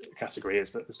category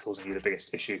is that is causing you the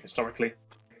biggest issue historically,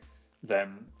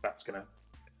 then that's going to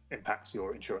impact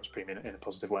your insurance premium in a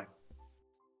positive way.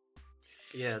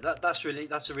 Yeah, that's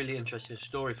a really interesting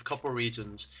story for a couple of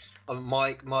reasons.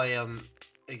 My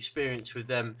experience with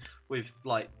them, with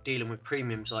like dealing with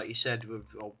premiums, like you said, with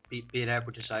being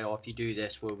able to say, if you do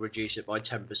this, we'll reduce it by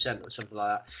 10% or something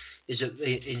like that, is that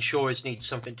the insurers need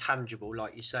something tangible,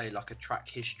 like you say, like a track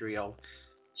history of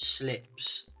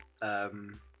slips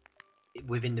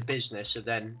within the business. So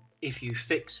then if you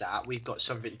fix that, we've got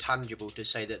something tangible to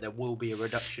say that there will be a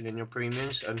reduction in your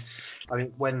premiums. And I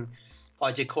mean, when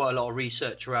I did quite a lot of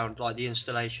research around like the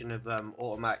installation of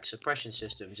automatic suppression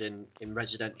systems in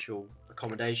residential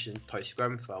accommodation post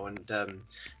Grenfell, and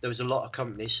there was a lot of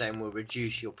companies saying we'll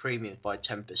reduce your premiums by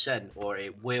 10%, or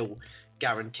it will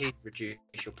guaranteed reduce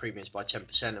your premiums by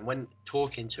 10%. And when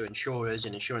talking to insurers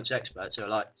and insurance experts, they're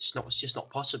like, it's just not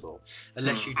possible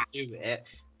unless you do it,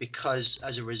 because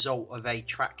as a result of a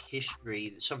track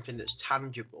history, something that's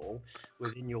tangible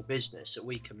within your business that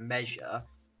we can measure,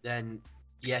 then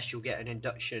yes, you'll get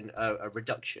a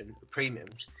reduction of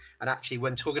premiums. And actually,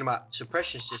 when talking about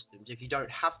suppression systems, if you don't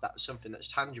have something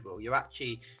that's tangible, you're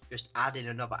actually just adding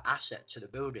another asset to the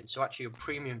building. So actually, your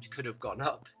premiums could have gone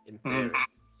up in theory.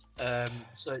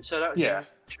 So that was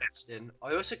interesting.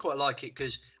 I also quite like it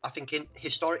because I think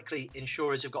historically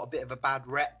insurers have got a bit of a bad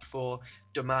rep for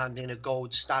demanding a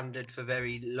gold standard for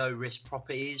very low risk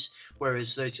properties,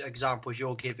 whereas those examples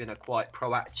you're giving are quite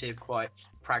proactive, quite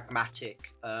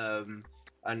pragmatic,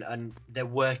 and they're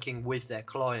working with their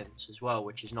clients as well,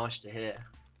 which is nice to hear.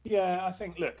 Yeah, I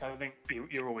think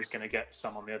you're always going to get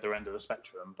some on the other end of the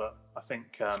spectrum, but I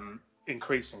think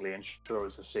increasingly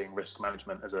insurers are seeing risk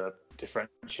management as a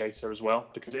differentiator as well,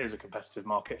 because it is a competitive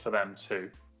market for them too.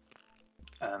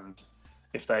 And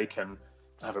if they can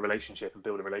have a relationship and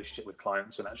build a relationship with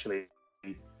clients and actually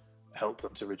help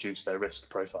them to reduce their risk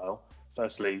profile,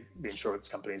 firstly, the insurance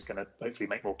company is going to hopefully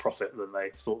make more profit than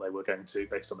they thought they were going to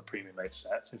based on the premium they'd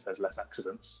set if there's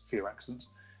fewer accidents.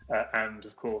 And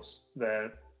of course,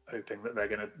 they're hoping that they're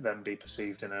going to then be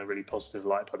perceived in a really positive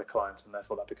light by the client, and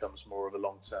therefore that becomes more of a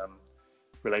long-term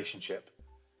relationship.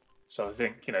 So I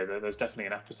think, there's definitely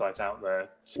an appetite out there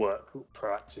to work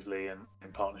proactively and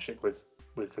in partnership with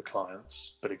the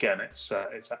clients. But again, it's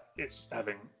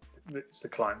the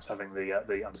clients having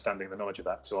the understanding, the knowledge of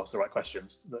that to ask the right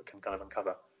questions that can kind of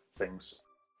uncover things.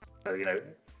 So,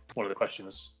 one of the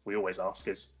questions we always ask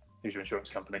is, who's your insurance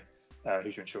company?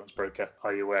 Who's your insurance broker?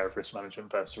 Are you aware of risk management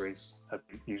bursaries? Have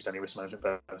you used any risk management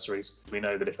bursaries? We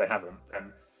know that if they haven't,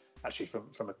 then actually from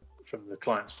the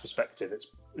client's perspective, it's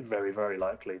very, very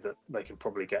likely that they can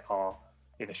probably get our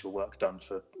initial work done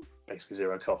for basically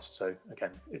zero cost. So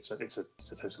again, it's a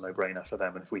total no-brainer for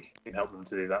them, and if we can help them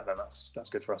to do that, then that's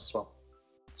good for us as well.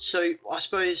 So I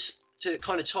suppose to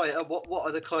kind of tie it up, what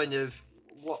are the kind of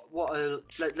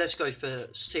let's go for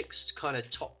 6 kind of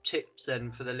top tips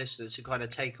then for the listeners to kind of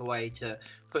take away to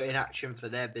put in action for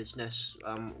their business.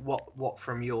 What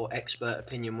from your expert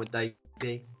opinion would they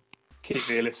be? Keep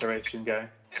the alliteration going.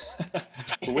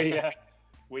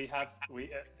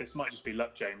 This might just be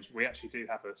luck, James. We actually do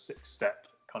have a 6-step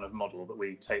kind of model that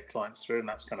we take clients through, and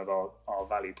that's kind of our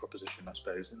value proposition, I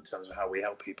suppose, in terms of how we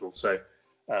help people. So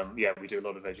we do a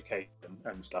lot of education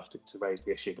and stuff to raise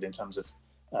the issue, but in terms of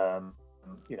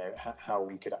how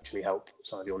we could actually help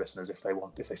some of your listeners if they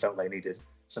felt they needed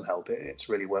some help, it's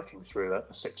really working through a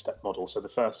 6-step model. So the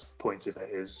first point of it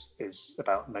is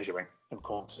about measuring and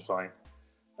quantifying.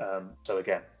 So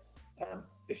again,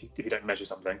 if you don't measure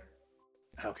something,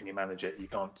 how can you manage it? You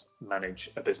can't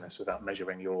manage a business without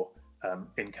measuring your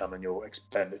income and your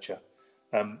expenditure.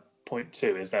 Point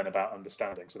 2 is then about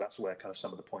understanding. So that's where kind of some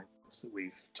of the points that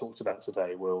we've talked about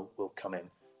today will come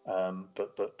in.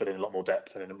 But in a lot more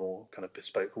depth and in a more kind of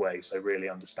bespoke way. So really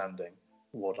understanding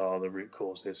what are the root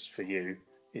causes for you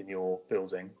in your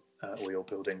building or your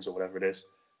buildings or whatever it is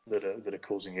that are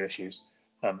causing you issues.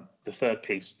 The third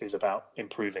piece is about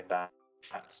improving that.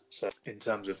 So in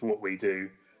terms of what we do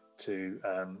to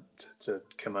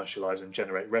commercialize and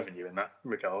generate revenue in that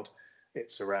regard,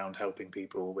 it's around helping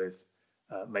people with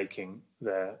making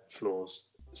their floors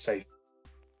safe,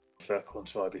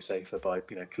 quantifiably safer by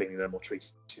cleaning them or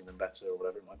treating them better or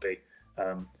whatever it might be.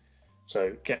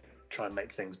 So try and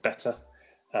make things better.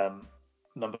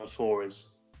 Number 4 is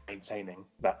maintaining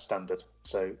that standard.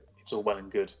 So it's all well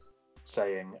and good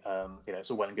saying right, I'm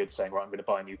going to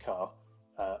buy a new car,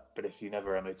 but if you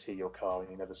never MOT your car and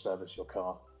you never service your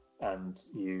car, and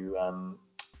you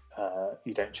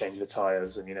don't change the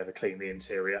tyres and you never clean the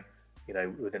interior,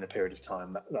 within a period of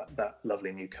time, that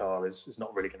lovely new car is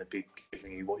not really going to be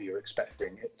giving you what you're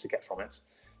expecting it to get from it.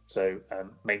 So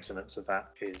maintenance of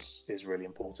that is really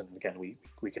important. And again, we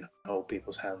can hold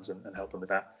people's hands and help them with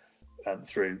that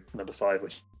through number 5,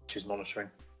 which is monitoring.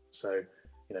 So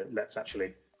let's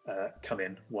actually come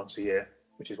in once a year,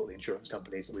 which is what the insurance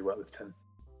companies that we work with tend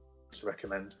to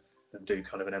recommend, and do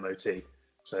kind of an MOT.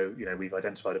 So we've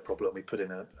identified a problem, we put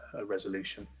in a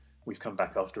resolution. We've come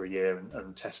back after a year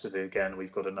and tested it again.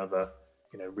 We've got another,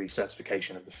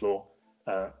 recertification of the floor,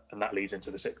 and that leads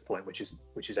into the 6th point, which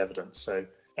is evidence. So,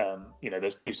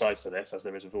 there's 2 sides to this, as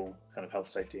there is of all kind of health,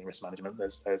 safety, and risk management.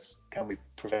 There's can we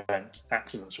prevent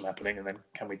accidents from happening, and then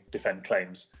can we defend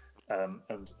claims? And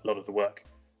a lot of the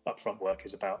upfront work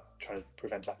is about trying to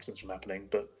prevent accidents from happening.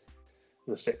 But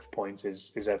the 6th point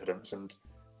is evidence, and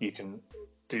you can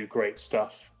do great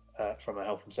stuff from a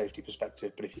health and safety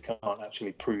perspective, but if you can't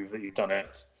actually prove that you've done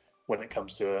it when it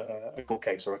comes to a court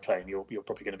case or a claim, you're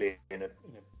probably going to be in a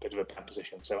bit of a bad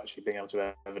position. So actually being able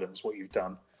to evidence what you've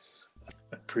done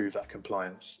and prove that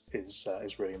compliance is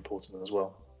really important as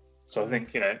well. So I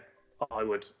think I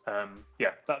would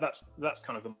that's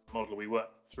kind of the model we work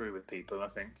through with people. I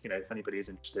think if anybody is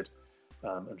interested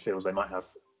and feels they might have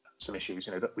some issues,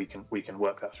 that we can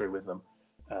work that through with them,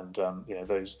 and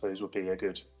those would be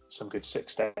some good 6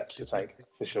 steps to take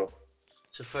for sure.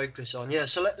 To focus on,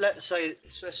 so let's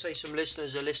say some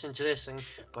listeners are listening to this and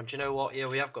gone, do you know what? Yeah,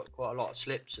 we have got quite a lot of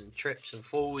slips and trips and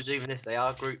falls, even if they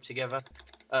are grouped together.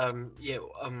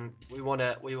 We want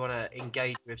to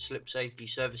engage with Slip Safety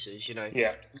Services.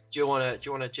 Yeah. Do you want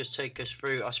to just take us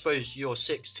through? I suppose your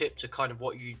 6 tips are kind of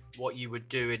what you would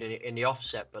do in the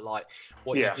offset, but like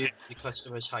what you do with your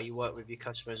customers, how you work with your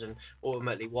customers, and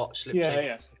ultimately what Slip Safety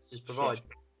Services provide. Sure.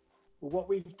 Well, what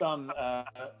we've done,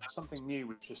 something new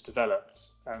we've just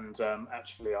developed, and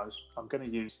actually I'm going to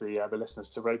use the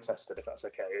listeners to road test it, if that's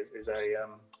okay, is a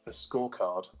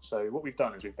scorecard. So what we've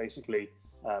done is we've basically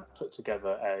put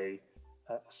together a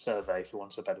survey, for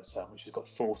want of a better term, which has got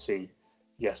 40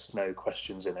 yes/no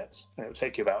questions in it, and it will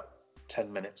take you about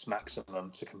 10 minutes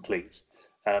maximum to complete.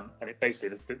 And it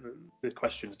basically, the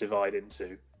questions divide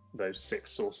into those 6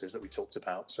 sources that we talked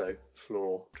about. So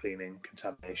floor, cleaning,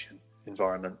 contamination,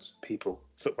 environment, people,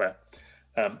 footwear,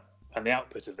 and the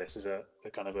output of this is a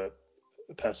kind of a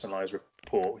personalised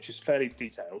report, which is fairly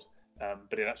detailed,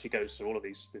 but it actually goes through all of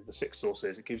these, the 6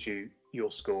 sources. It gives you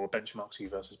your score, benchmarks you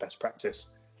versus best practice,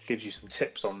 gives you some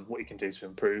tips on what you can do to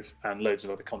improve, and loads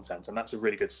of other content. And that's a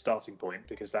really good starting point,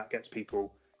 because that gets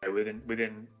people,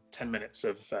 within 10 minutes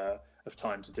of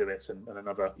time to do it, and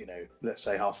another, let's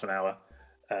say half an hour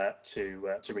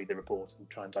to read the report and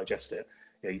try and digest it.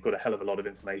 You've got a hell of a lot of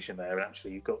information there, and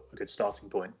actually you've got a good starting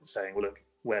point saying, well, look,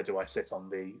 where do I sit on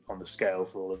the scale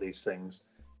for all of these things?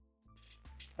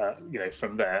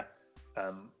 From there,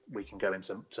 we can go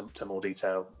into more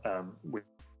detail. We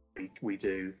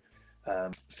do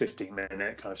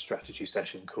 15-minute kind of strategy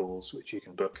session calls, which you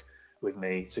can book with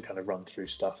me to kind of run through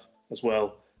stuff as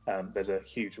well. There's a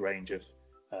huge range of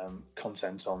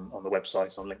content on the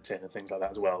website, on LinkedIn and things like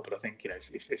that as well. But I think, if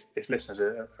listeners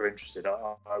are interested,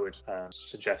 I would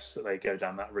suggest that they go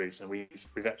down that route. And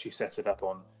we've actually set it up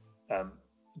on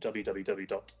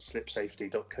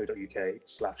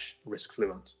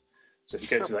www.slipsafety.co.uk/riskfluent. So if you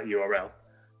go to that URL,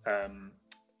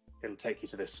 it'll take you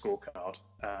to this scorecard,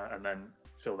 and then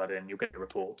fill that in. You'll get a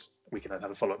report. We can then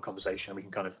have a follow-up conversation. We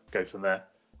can kind of go from there.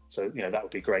 So that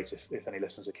would be great if any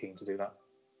listeners are keen to do that.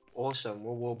 Awesome.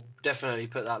 Well, we'll definitely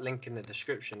put that link in the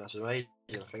description. That's amazing.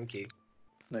 Thank you.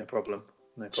 No problem.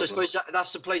 So I suppose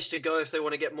that's the place to go if they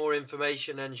want to get more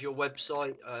information, and your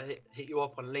website. Hit you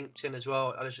up on LinkedIn as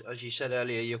well. As you said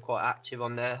earlier, you're quite active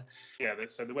on there. Yeah,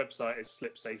 so the website is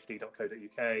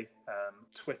slipsafety.co.uk.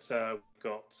 Twitter, we've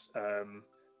got the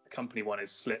company one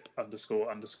is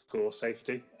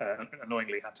slip__safety.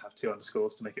 Annoyingly, had to have 2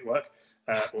 underscores to make it work.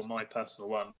 Or my personal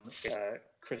one,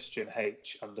 Christian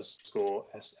H_SSS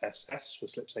for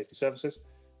Slip Safety Services.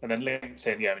 And then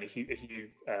LinkedIn, if you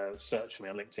search for me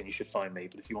on LinkedIn, you should find me.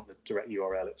 But if you want the direct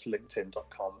URL, it's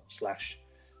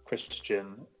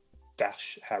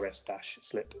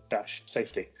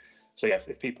linkedin.com/Christian-Harris-Slip-Safety. So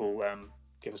if people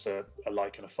give us a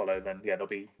like and a follow, then there'll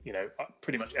be,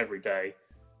 pretty much every day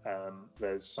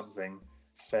there's something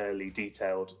fairly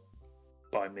detailed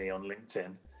by me on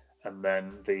LinkedIn. And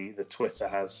then the Twitter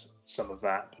has some of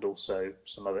that, but also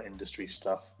some other industry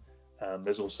stuff.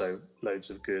 There's also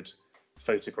loads of good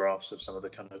photographs of some of the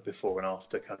kind of before and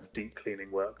after kind of deep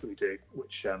cleaning work that we do,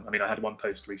 which I had one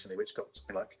post recently which got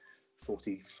something like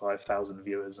 45,000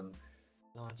 viewers and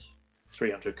nice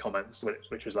 300 comments,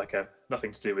 which was like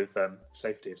nothing to do with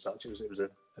safety as such. It was a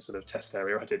sort of test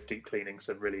area. I did deep cleaning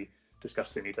some really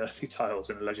disgustingly dirty tiles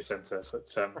in a leisure centre,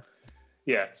 but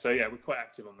we're quite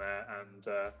active on there. And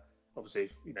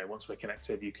obviously, once we're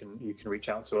connected, you can reach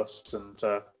out to us and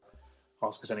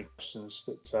ask us any questions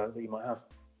that you might have.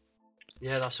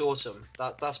 Yeah, that's awesome.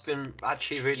 That's been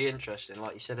actually really interesting.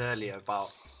 Like you said earlier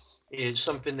about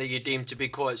something that you deem to be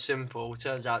quite simple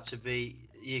turns out to be,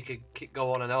 you could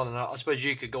go on and on. And I suppose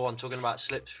you could go on talking about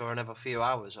slips for another few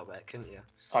hours, I bet, couldn't you?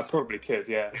 I probably could,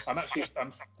 yeah.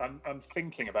 I'm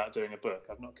thinking about doing a book.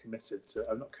 I'm not committed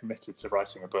to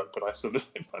writing a book, but I sort of,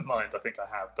 in my mind, I think I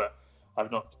have, but I've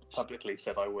not publicly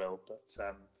said I will. But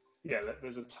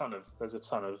there's a ton of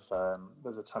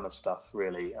stuff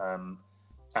really.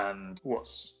 And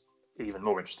what's even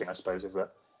more interesting, I suppose, is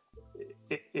that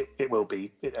it will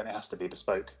be, and it has to be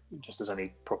bespoke, just as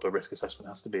any proper risk assessment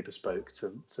has to be bespoke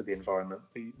to the environment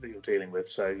that you're dealing with.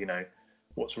 So,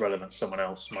 what's relevant to someone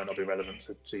else might not be relevant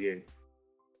to you.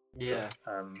 Yeah.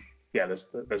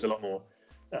 There's a lot more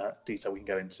detail we can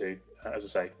go into. As I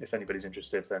say, if anybody's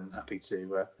interested, then happy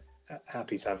to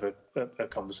have a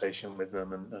conversation with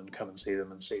them and come and see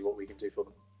them and see what we can do for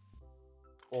them.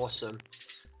 Awesome.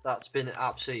 That's been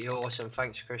absolutely awesome.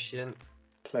 Thanks, Christian.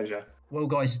 Pleasure. Well,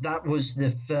 guys, that was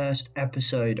the first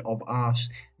episode of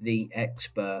Ask the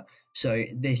Expert. So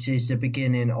this is the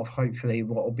beginning of hopefully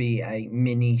what will be a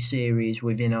mini series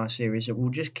within our series that will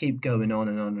just keep going on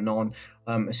and on and on.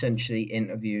 Essentially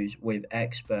interviews with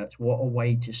experts. What a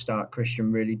way to start. Christian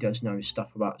really does know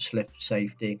stuff about slip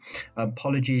safety.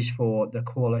 Apologies for the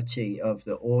quality of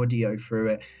the audio through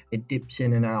it. It dips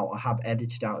in and out. I have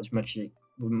edited out as much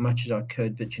as I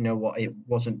could, but you know what, it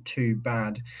wasn't too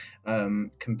bad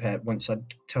compared once I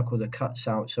took all the cuts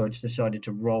out, so I just decided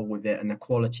to roll with it, and the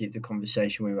quality of the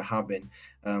conversation we were having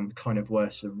kind of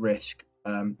worth the risk.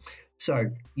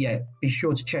 So yeah, be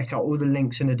sure to check out all the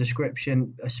links in the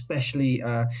description, especially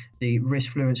the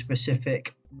Riskfluent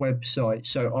specific website.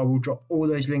 So I will drop all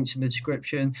those links in the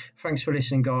description. Thanks for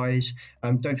listening, guys.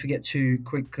 Don't forget to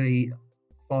quickly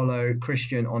follow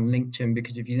Christian on LinkedIn,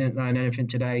 because if you didn't learn anything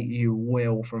today, you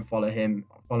will from following him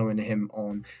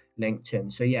on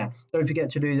LinkedIn. So yeah, don't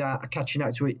forget to do that. I'll catch you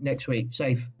next week.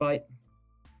 Safe. Bye.